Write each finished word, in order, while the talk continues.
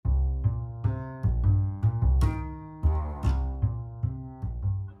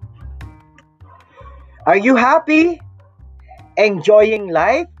Are you happy? Enjoying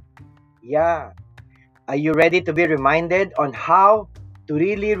life? Yeah. Are you ready to be reminded on how to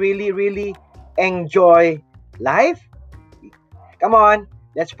really, really, really enjoy life? Come on,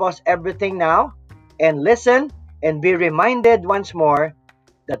 let's pause everything now and listen and be reminded once more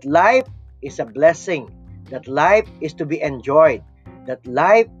that life is a blessing, that life is to be enjoyed, that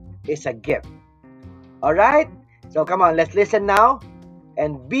life is a gift. All right? So come on, let's listen now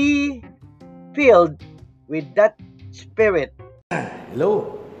and be filled with that spirit.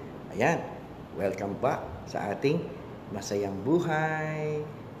 Hello! Ayan, welcome back sa ating Masayang Buhay.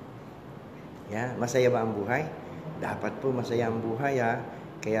 Yan, masaya ba ang buhay? Dapat po masaya ang buhay ha.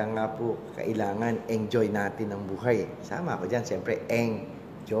 Kaya nga po, kailangan enjoy natin ang buhay. Sama ako dyan, siyempre,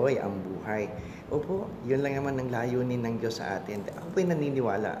 enjoy ang buhay. Opo, yun lang naman ang layunin ng Diyos sa atin. Ako po'y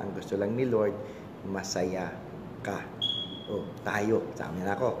naniniwala, ang gusto lang ni Lord, masaya ka. O, tayo,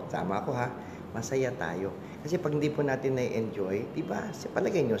 sama ako ha. Masaya tayo. Kasi pag hindi po natin na-enjoy, di ba, sa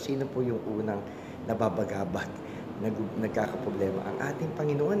palagay nyo, sino po yung unang nababagabag, nagkakaproblema? Ang ating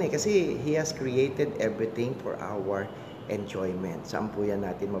Panginoon kasi He has created everything for our enjoyment. Saan po yan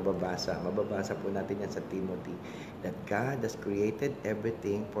natin mababasa? Mababasa po natin yan sa Timothy, that God has created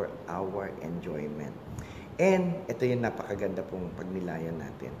everything for our enjoyment. And ito yung napakaganda pong pagnilayan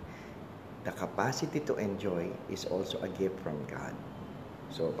natin. The capacity to enjoy is also a gift from God.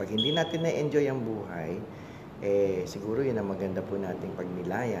 So, pag hindi natin na-enjoy ang buhay, siguro yun ang maganda po nating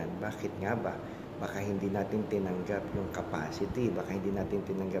pagnilayan. Bakit nga ba? Baka hindi natin tinanggap yung capacity, baka hindi natin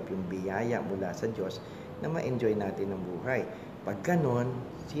tinanggap yung biyaya mula sa Diyos na ma-enjoy natin ang buhay. Pag ganon,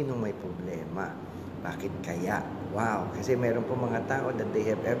 sinong may problema? Bakit kaya? Wow! Kasi meron po mga tao that they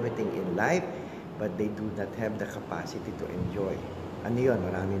have everything in life, but they do not have the capacity to enjoy. Ano yun?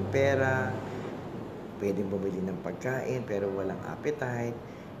 Maraming pera, pwedeng bumili ng pagkain pero walang appetite,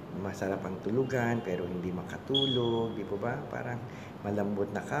 masarap ang tulugan pero hindi makatulog, di po ba? Parang malambot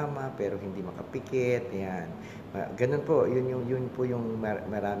na kama pero hindi makapikit, yan. Ganun po, yun po yung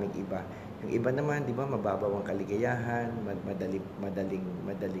maraming iba. Yung iba naman, di ba, mababaw ang kaligayahan,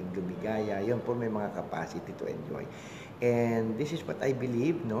 madaling lumigaya. Yun po may mga capacity to enjoy. And this is what I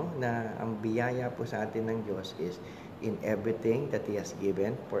believe, no, na ang biyaya po sa atin ng Diyos is in everything that He has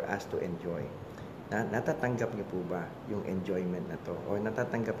given for us to enjoy. Natatanggap niyo po ba yung enjoyment na to? O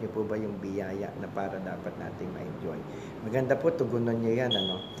natatanggap niyo po ba yung biyaya na para dapat nating ma-enjoy? Maganda po, tugunan niyo yan,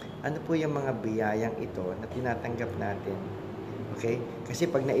 ano? Ano po yung mga biyayang ito na tinatanggap natin? Okay?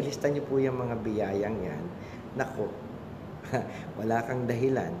 Kasi pag nailista niyo po yung mga biyayang yan, nako, wala kang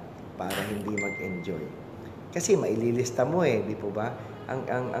dahilan para hindi mag-enjoy. Kasi maililista mo di po ba?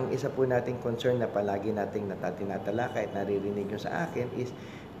 Ang isa po nating concern na palagi nating tinatalakay at naririnig nyo sa akin is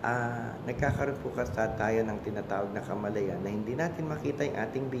nagkakaroon po tayo ng tinatawag na kamalayan na hindi natin makita yung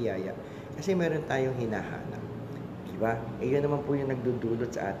ating biyaya kasi meron tayong hinahanap. Diba? Yun naman po yung nagdudulot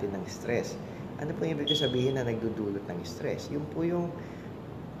sa atin ng stress. Ano po yung ibig sabihin na nagdudulot ng stress? Yung po yung,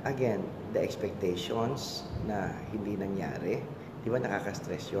 again, the expectations na hindi nangyari. Di ba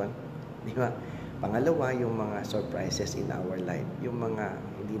nakaka-stress yun? Di ba? Pangalawa, yung mga surprises in our life. Yung mga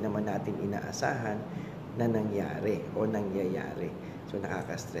hindi naman natin inaasahan na nangyari o nangyayari. So,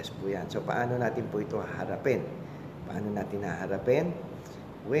 nakaka-stress po yan. So, paano natin po ito haharapin? Paano natin haharapin?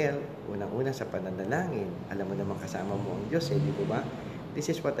 Well, unang-una sa pananalangin. Alam mo naman kasama mo ang Diyos, di po ba?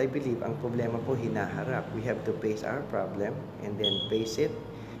 This is what I believe. Ang problema po hinaharap. We have to face our problem and then face it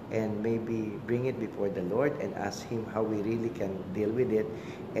and maybe bring it before the Lord and ask Him how we really can deal with it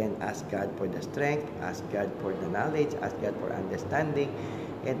and ask God for the strength, ask God for the knowledge, ask God for understanding,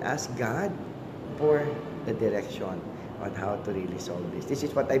 and ask God for the direction on how to really solve this. This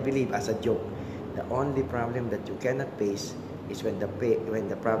is what I believe as a joke. The only problem that you cannot face is when the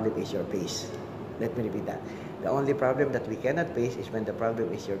problem is your face. Let me repeat that. The only problem that we cannot face is when the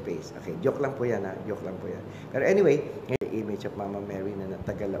problem is your face. Okay, joke lang po yan joke lang po yan. Pero anyway, image of Mama Mary na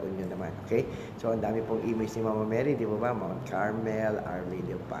Tagalaon nyo naman. Okay? So, ang dami pong image ni Mama Mary, di ba? Mount Carmel, Our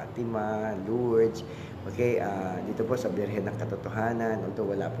Lady of Fatima, Lourdes. Okay? Dito po sa Birhen ng Katotohanan.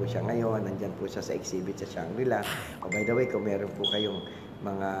 Although wala po siya ngayon, nandyan po siya sa exhibit sa Shangri-La. Oh, by the way, kung meron po kayong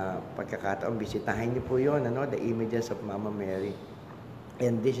mga pagkakataon, bisitahin niyo po yun, the images of Mama Mary.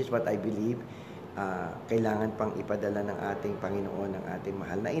 And this is what I believe, kailangan pang ipadala ng ating Panginoon, ng ating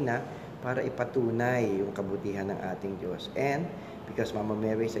mahal na ina, para ipatunay yung kabutihan ng ating Diyos. And because Mama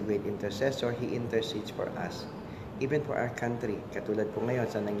Mary is a great intercessor, He intercedes for us. Even for our country. Katulad po ngayon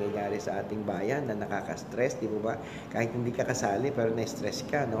sa nangyayari sa ating bayan na nakaka-stress, di ba? Kahit hindi ka kasali, pero na-stress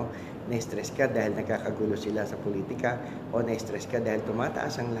ka, no? Na-stress ka dahil nagkakagulo sila sa politika o na-stress ka dahil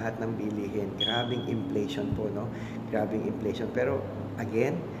tumataas ang lahat ng bilihin. Grabing inflation po, no? Grabing inflation. Pero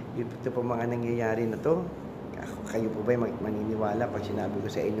again, Ito po mga nangyayari na to, kayo po ba maniniwala pag sinabi ko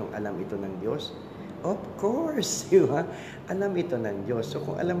sa inyong alam ito ng Diyos? Of course, di ba? Alam ito ng Diyos. So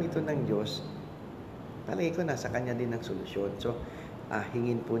kung alam ito ng Diyos, palagi ko nasa Kanya din ang solusyon. So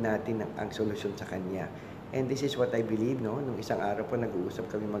hingin po natin ang solusyon sa Kanya. And this is what I believe, no? Nung isang araw po nag-uusap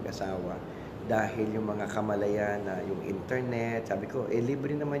kami mag-asawa dahil yung mga kamalayan na yung internet, sabi ko,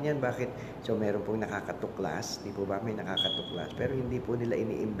 libre naman yan, bakit? So meron pong nakakatuklas, di po ba? May nakakatuklas, pero hindi po nila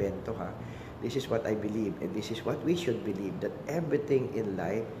iniimbento, ha? This is what I believe, and this is what we should believe, that everything in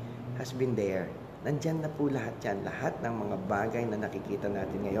life has been there. Nandyan na po lahat yan. Lahat ng mga bagay na nakikita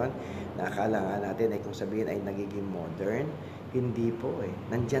natin ngayon, na akala nga natin ay kung sabihin ay nagiging modern, hindi po eh.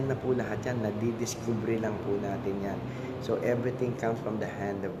 Nandyan na po lahat yan. Nadidiscovery lang po natin yan. So everything comes from the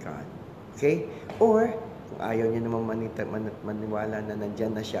hand of God. Okay? Or, kung ayaw niyo naman maniwala na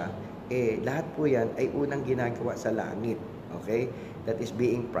nandyan na siya, lahat po yan ay unang ginagawa sa langit. Okay? That is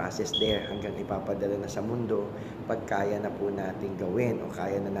being processed there hanggang ipapadala na sa mundo pag kaya na po nating gawin o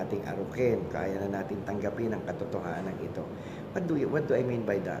kaya na nating arukin, kaya na nating tanggapin ang katotohanan ito. What do I mean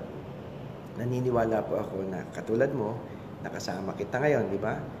by that? Naniniwala po ako na katulad mo, nakasama kita ngayon, di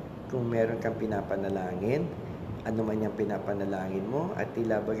ba? Kung meron kang pinapanalangin, ano man yung pinapanalangin mo at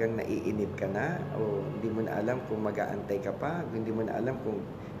tila bagang naiinip ka na o hindi mo na alam kung mag-aantay ka pa, hindi mo na alam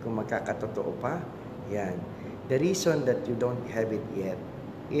kung magkakatotoo pa, yan. The reason that you don't have it yet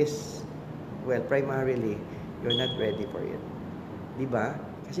is, well, primarily, you're not ready for it. Di ba?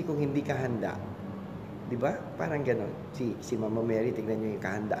 Kasi kung hindi ka handa, di ba? Parang ganon. Si Mama Mary, tignan nyo yung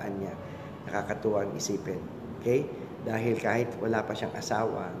kahandaan niya. Nakakatuwang isipin. Okay? Dahil kahit wala pa siyang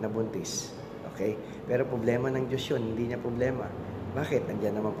asawa, nabuntis. Okay? Pero problema ng Diyos yun, hindi niya problema. Bakit?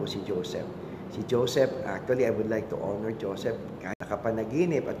 Nandiyan naman po si Joseph. Si Joseph, actually, I would like to honor Joseph kahit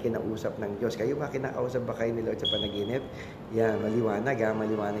nakapanaginip at kinausap ng Diyos. Kayo ba, kinausap ba kayo ni Lord sa panaginip? Yan, maliwanag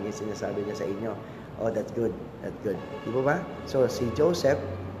maliwanag yung sinasabi niya sa inyo. Oh, that's good, that's good. Di ba? So, si Joseph,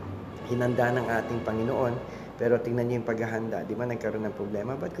 hinanda ng ating Panginoon, pero tingnan niyo yung paghahanda. Di ba nagkaroon ng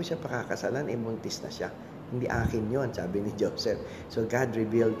problema? Ba't ko siya pakakasalan? Buntis na siya. Hindi akin yon, sabi ni Joseph. So, God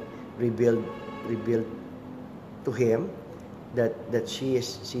revealed to him that she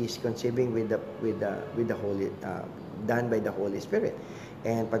is conceiving with the Holy done by the Holy Spirit.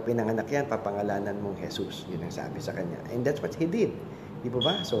 And pag pinanganak yan, papangalanan mong Jesus. Yun ang sabi sa kanya. And that's what he did. Di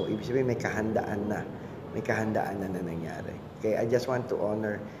ba? So, ibig sabihin may kahandaan na nangyari. Okay, I just want to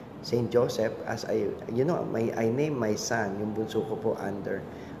honor Saint Joseph as I name my son, yung bunso ko po under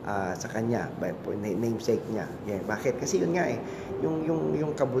sa kanya, by namesake niya. Yeah, bakit? Kasi yun nga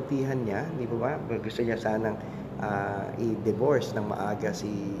yung kabutihan niya, di ba? Gusto niya sanang i-divorce ng maaga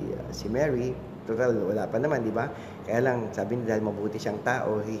si Mary. Total, wala pa naman, di ba? Kaya lang, sabi niya, dahil mabuti siyang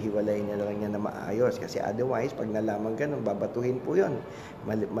tao, hihiwalay niya lang niya na maayos. Kasi otherwise, pag nalaman ganun, babatuhin po yun.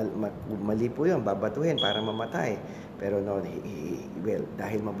 Mali po yun, babatuhin para mamatay. Pero no, well,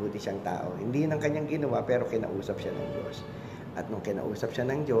 dahil mabuti siyang tao, hindi ng kanyang ginawa, pero kinausap siya ng Diyos. At nung kinausap siya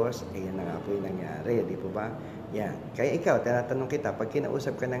ng Diyos, yan na nga po yung nangyari, di po ba? Yan. Kaya ikaw, tinatanong kita, pag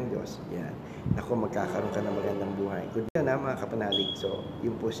kinausap ka ng Diyos, yan, naku, magkakaroon ka ng magandang buhay. Good yun mga kapanalig. So,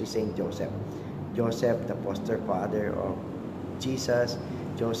 yun po si Saint Joseph. Joseph, the foster father of Jesus.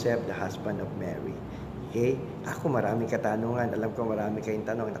 Joseph, the husband of Mary. Okay? Ako maraming katanungan. Alam ko marami kayong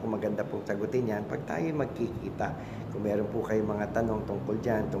tanong. Ako maganda pong sagutin yan pag tayo magkikita. Kung meron po kayong mga tanong tungkol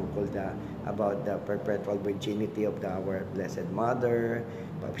dyan, about the perpetual virginity of our Blessed Mother.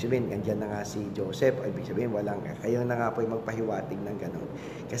 Ibig sabihin, andyan na nga si Joseph. Ibig sabihin, kayo na nga po yung magpahiwatig ng ganun.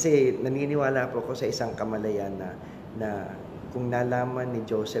 Kasi naniniwala po ako sa isang kamalayan na kung nalaman ni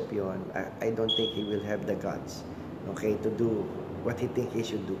Joseph yon, I don't think he will have the guts, okay, to do what he think he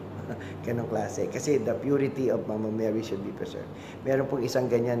should do. Ganong klase. Kasi the purity of Mama Mary should be preserved. Meron pong isang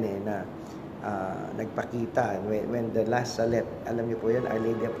ganyan na nagpakita when the La Salette, alam niyo po yun, Our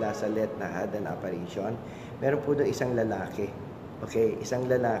Lady of La Salette na had an apparition. Meron po doon isang lalaki. Okay, isang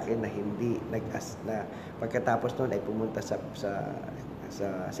lalaki na na pagkatapos noon ay pumunta sa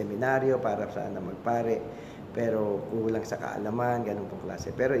seminaryo para saan na magpare. Pero kulang sa kaalaman, ganun pong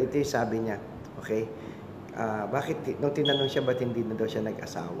klase. Pero ito yung sabi niya, okay, bakit, nung tinanong siya, ba't hindi na daw siya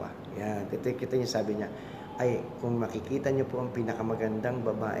nag-asawa? Yan, kita niya sabi niya, ay, kung makikita niyo po ang pinakamagandang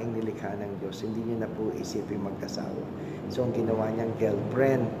babaeng nilikha ng Diyos, hindi niyo na po isipin mag-asawa. So, ang ginawa niyang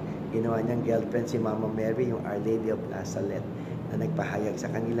girlfriend si Mama Mary, yung Our Lady of La Salette, na nagpahayag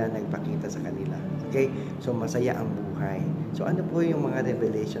sa kanila, nagpakita sa kanila. Okay? So, masaya ang buhay. So, ano po yung mga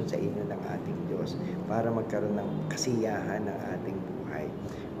revelation sa inyo ng ating Diyos para magkaroon ng kasiyahan ng ating buhay?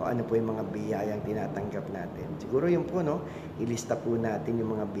 O ano po yung mga biyayang tinatanggap natin? Siguro yun po, no? Ilista po natin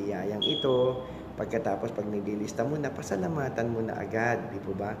yung mga biyayang ito Pagkatapos, pag naglilista mo na, pasalamatan mo na agad, di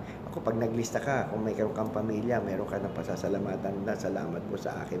po ba? Ako, pag naglista ka, kung may karoon kang pamilya, meron ka ng pasasalamatan na, salamat po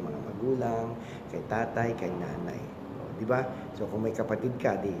sa aking mga magulang, kay tatay, kay nanay. O, di ba? So, kung may kapatid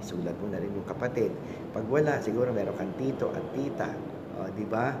ka, di, sulat mo na rin yung kapatid. Pag wala, siguro meron kang tito at tita. O, di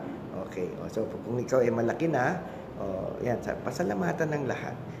ba? Okay. O, so, kung ikaw ay malaki na, yan, pasalamatan ng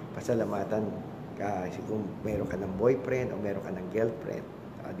lahat. Pasalamatan ka, kung meron ka ng boyfriend o meron ka ng girlfriend.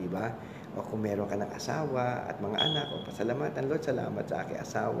 O, di ba? O kung meron ka ng asawa at mga anak, o pasalamatan, Lord, salamat sa aking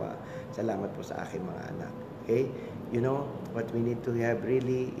asawa, salamat po sa aking mga anak. Okay? You know, what we need to have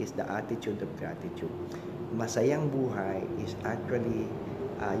really is the attitude of gratitude. Masayang buhay is actually,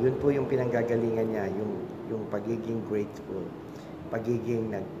 yun po yung pinanggagalingan niya, yung pagiging grateful,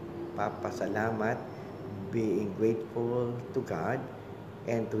 pagiging nagpapasalamat, being grateful to God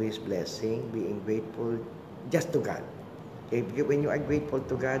and to His blessing, being grateful just to God. Okay? When you are grateful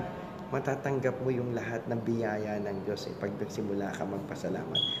to God, matatanggap mo yung lahat ng biyaya ng Diyos pag nagsimula ka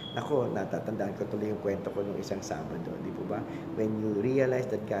magpasalamat. Ako, natatandaan ko tuloy yung kwento ko nung isang Sabado, di po ba? When you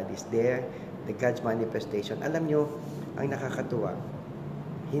realize that God is there, the God's manifestation, alam nyo, ang nakakatuwa,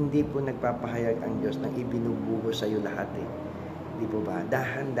 hindi po nagpapahayag ang Diyos nang ibinubuhos sa iyo lahat eh. Di po ba?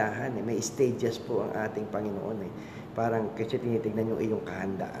 Dahan-dahan eh. May stages po ang ating Panginoon eh. Parang kasi tinitignan yung iyong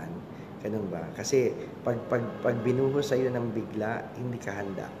kahandaan. Ganun ba? Kasi pag binuhos sa iyo ng bigla, hindi ka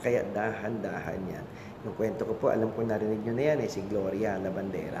handa. Kaya dahan-dahan yan. Yung kwento ko po, alam ko narinig nyo na yan eh, si Gloria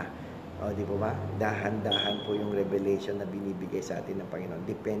Labandera. O, di po ba? Dahan-dahan po yung revelation na binibigay sa atin ng Panginoon.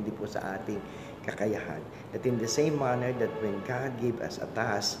 Depende po sa ating kakayahan. That in the same manner that when God gave us a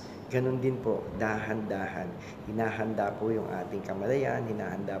task, ganun din po, dahan-dahan. Hinahanda po yung ating kamalayan,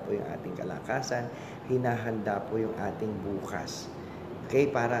 hinahanda po yung ating kalakasan, hinahanda po yung ating bukas. Okay?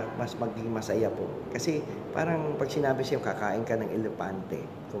 Para mas maging masaya po. Kasi parang pag sinabi siya, kakain ka ng elepante,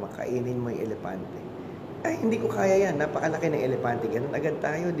 kumakainin mo yung elepante. Ay, hindi ko kaya yan. Napakalaki ng elepante. Ganun agad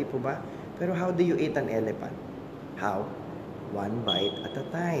tayo, di po ba? Pero how do you eat an elephant? How? One bite at a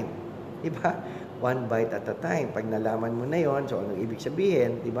time. Di ba? One bite at a time. Pag nalaman mo na yon, so anong ibig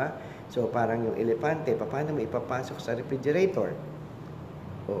sabihin, di ba? So parang yung elepante, paano mo ipapasok sa refrigerator?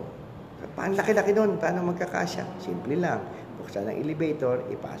 O, paano laki-laki nun? Paano magkakasya? Simple lang. Buksan ang elevator,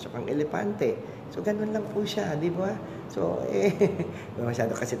 ipasok ang elepante. So ganun lang po siya, di ba? So,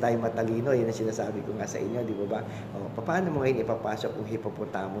 masyado kasi tayo matalino, yun ang sinasabi ko nga sa inyo, di ba? O, paano mo ngayon ipapasok yung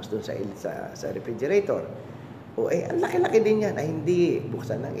hippopotamus doon sa refrigerator? O ang laki-laki din yan. Ay hindi,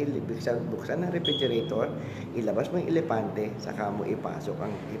 buksan ng refrigerator, ilabas mo yung elepante, saka mo ipasok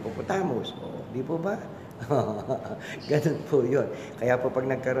ang hippopotamus. O, di po ba? Ganun po yun. Kaya po pag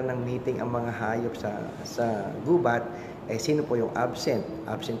nagkaroon ng meeting ang mga hayop sa gubat, eh sino po yung absent?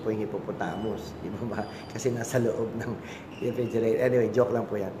 Absent po yung hippopotamus. Di ba? Kasi nasa loob ng refrigerator. Anyway, joke lang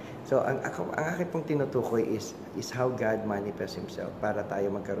po yan. So, ang akin pong tinutukoy is how God manifests Himself para tayo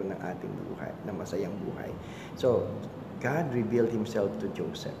magkaroon ng ating buhay, ng masayang buhay. So, God revealed Himself to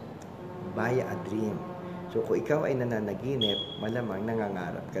Joseph via a dream. So, kung ikaw ay nananaginip, malamang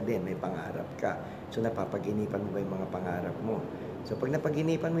nangangarap ka din, may pangarap ka. So, napapaginipan mo ba yung mga pangarap mo? So, pag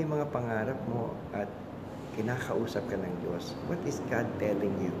napaginipan mo yung mga pangarap mo at kinakausap ka ng Diyos, what is God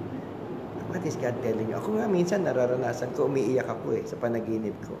telling you? What is God telling you? Ako nga minsan nararanasan ko, umiiyak ako sa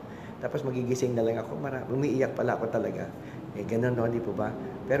panaginip ko. Tapos magigising na lang ako, umiiyak pala ako talaga. Ganun no, di po ba?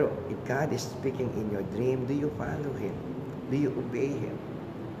 Pero if God is speaking in your dream, do you follow Him? Do you obey Him?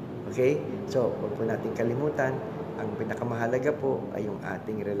 Okay? So, huwag po natin kalimutan, ang pinakamahalaga po ay yung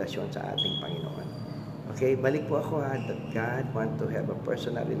ating relasyon sa ating Panginoon. Okay? Balik po ako that God want to have a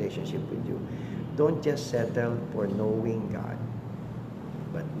personal relationship with you. Don't just settle for knowing God,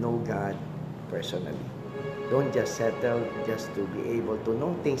 but know God personally. Don't just settle just to be able to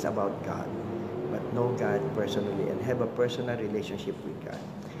know things about God, but know God personally and have a personal relationship with God.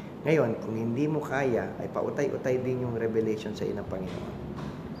 Ngayon, kung hindi mo kaya, ay pautay-utay din yung revelation sa iyo ng Panginoon.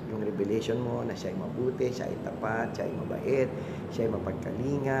 Yung revelation mo na siya ay mabuti, siya ay tapat, siya ay mabait, siya ay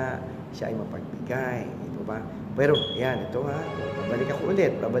mapagkalinga, siya ay mapagbigay. Ito ba? Pero, yan, ito babalik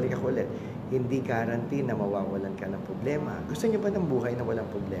ako ulit. Hindi guarantee na mawawalan ka ng problema. Gusto niyo ba ng buhay na walang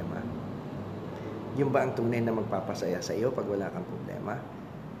problema? Yung ba ang tunay na magpapasaya sa iyo pag wala kang problema?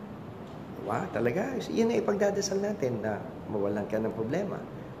 Diba? Talaga, yun ang ipagdadasal natin na mawalan ka ng problema.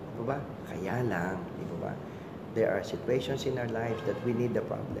 Diba? Kaya lang, diba? There are situations in our lives that we need the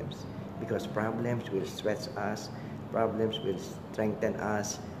problems. Because problems will stretch us, problems will strengthen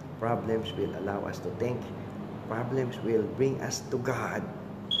us, problems will allow us to think, problems will bring us to God.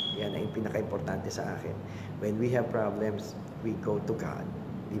 Yan ang pinaka-importante sa akin. When we have problems, we go to God.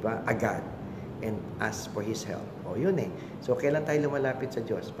 Di ba? Agad. and ask for His help. O yun eh. So, kailan tayo lumalapit sa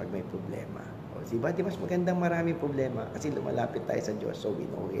Diyos? Pag may problema. O, diba? Di mas magandang maraming problema kasi lumalapit tayo sa Diyos, so we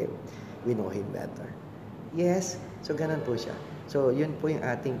know Him. We know Him better. Yes, so ganun po siya. So, yun po yung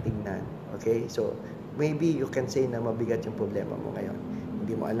ating tingnan. Okay? So, maybe you can say na mabigat yung problema mo ngayon.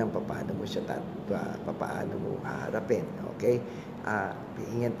 Hindi mo alam paano mo siya paano mo haharapin. Okay?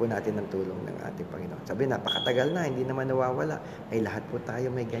 Hingyan po natin ng tulong ng ating Panginoon. Sabi, napakatagal na, hindi naman nawawala. Ay lahat po tayo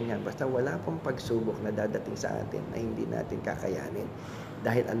may ganyan. Basta wala pong pagsubok na dadating sa atin na hindi natin kakayanin.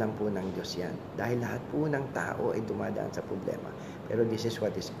 Dahil alam po ng Diyos yan. Dahil lahat po ng tao ay dumadaan sa problema. Pero this is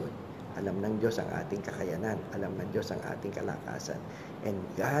what is good. Alam ng Diyos ang ating kakayanan. Alam ng Diyos ang ating kalakasan. And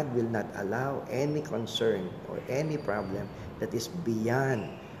God will not allow any concern or any problem that is beyond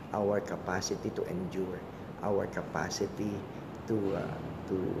our capacity to endure, our capacity to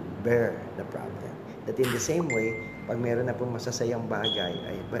bear the problem. That in the same way, pag meron na pong masasayang bagay,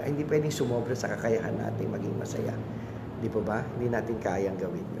 ay hindi pwedeng sumobra sa kakayahan natin maging masaya. Di po ba? Hindi natin kayang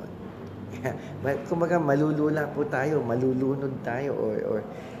gawin yon. Kumbaga, malulula po tayo, malulunod tayo, or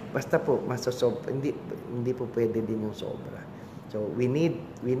basta po, hindi po pwede din yung sobra. So, we need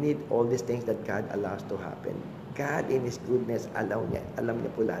all these things that God allows to happen. God in His goodness, alam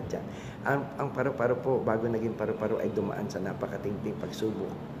niya po lahat yan. Ang paru-paro po, bago naging paru-paro ay dumaan sa napakatingting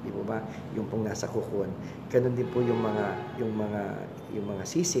pagsubok. Di po ba? Yung pong nasa kukon. Ganun din po yung mga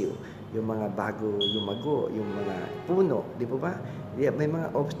sisiw, yung mga bago lumago, yung mga puno. Di po ba? May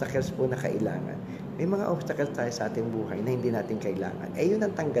mga obstacles po na kailangan. May mga obstacles tayo sa ating buhay na hindi natin kailangan. Yun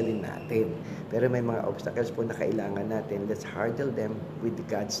ang tanggalin natin. Pero may mga obstacles po na kailangan natin. Let's hurdle them with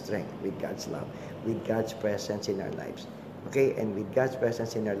God's strength, with God's love, with God's presence in our lives. Okay? And with God's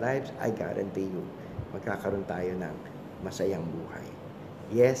presence in our lives, I guarantee you, magkakaroon tayo ng masayang buhay.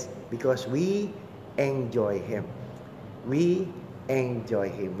 Yes, because we enjoy Him. We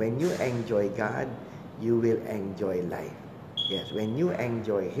enjoy Him. When you enjoy God, you will enjoy life. Yes, when you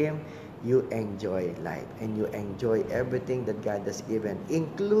enjoy Him, you enjoy life, and you enjoy everything that God has given,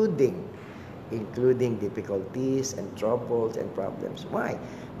 including difficulties and troubles and problems. Why?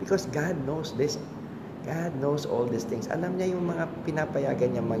 Because God knows this. God knows all these things. Alam niya yung mga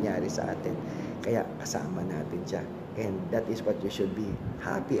pinapayagan niya mangyari sa atin. Kaya kasama natin siya. And that is what you should be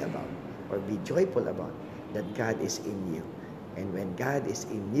happy about or be joyful about, that God is in you. And when God is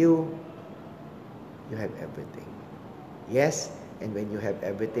in you, you have everything. Yes, and when you have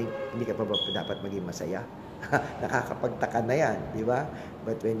everything, hindi ka pa ba dapat maging masaya? Nakakapagtaka na yan, di ba?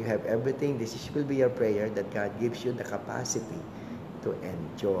 But when you have everything, will be your prayer that God gives you the capacity to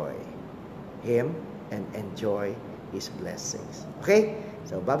enjoy Him and enjoy His blessings. Okay?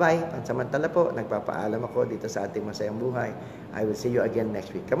 So, bye-bye. Pansamantala po, nagpapaalam ako dito sa ating masayang buhay. I will see you again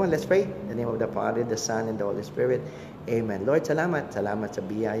next week. Come on, let's pray. In the name of the Father, the Son, and the Holy Spirit. Amen. Lord, salamat. Salamat sa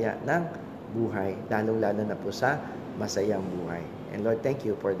biyaya ng buhay. Lalong-lalo na po sa masayang buhay. And Lord, thank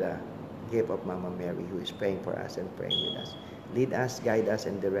you for the gift of Mama Mary who is praying for us and praying with us. Lead us, guide us,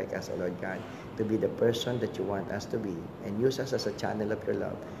 and direct us, O Lord God, to be the person that you want us to be, and use us as a channel of your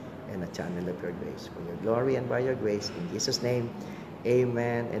love and a channel of your grace. For your glory and by your grace, in Jesus' name,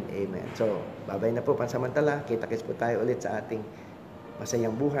 amen and amen. So, bye-bye na po pansamantala. Kita-kits po tayo ulit sa ating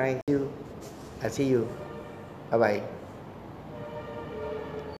masayang buhay. I'll see you. Bye-bye.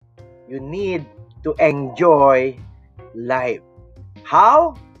 You need to enjoy life.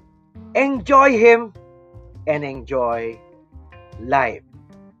 How? Enjoy Him and enjoy life.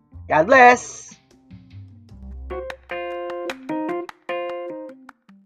 God bless!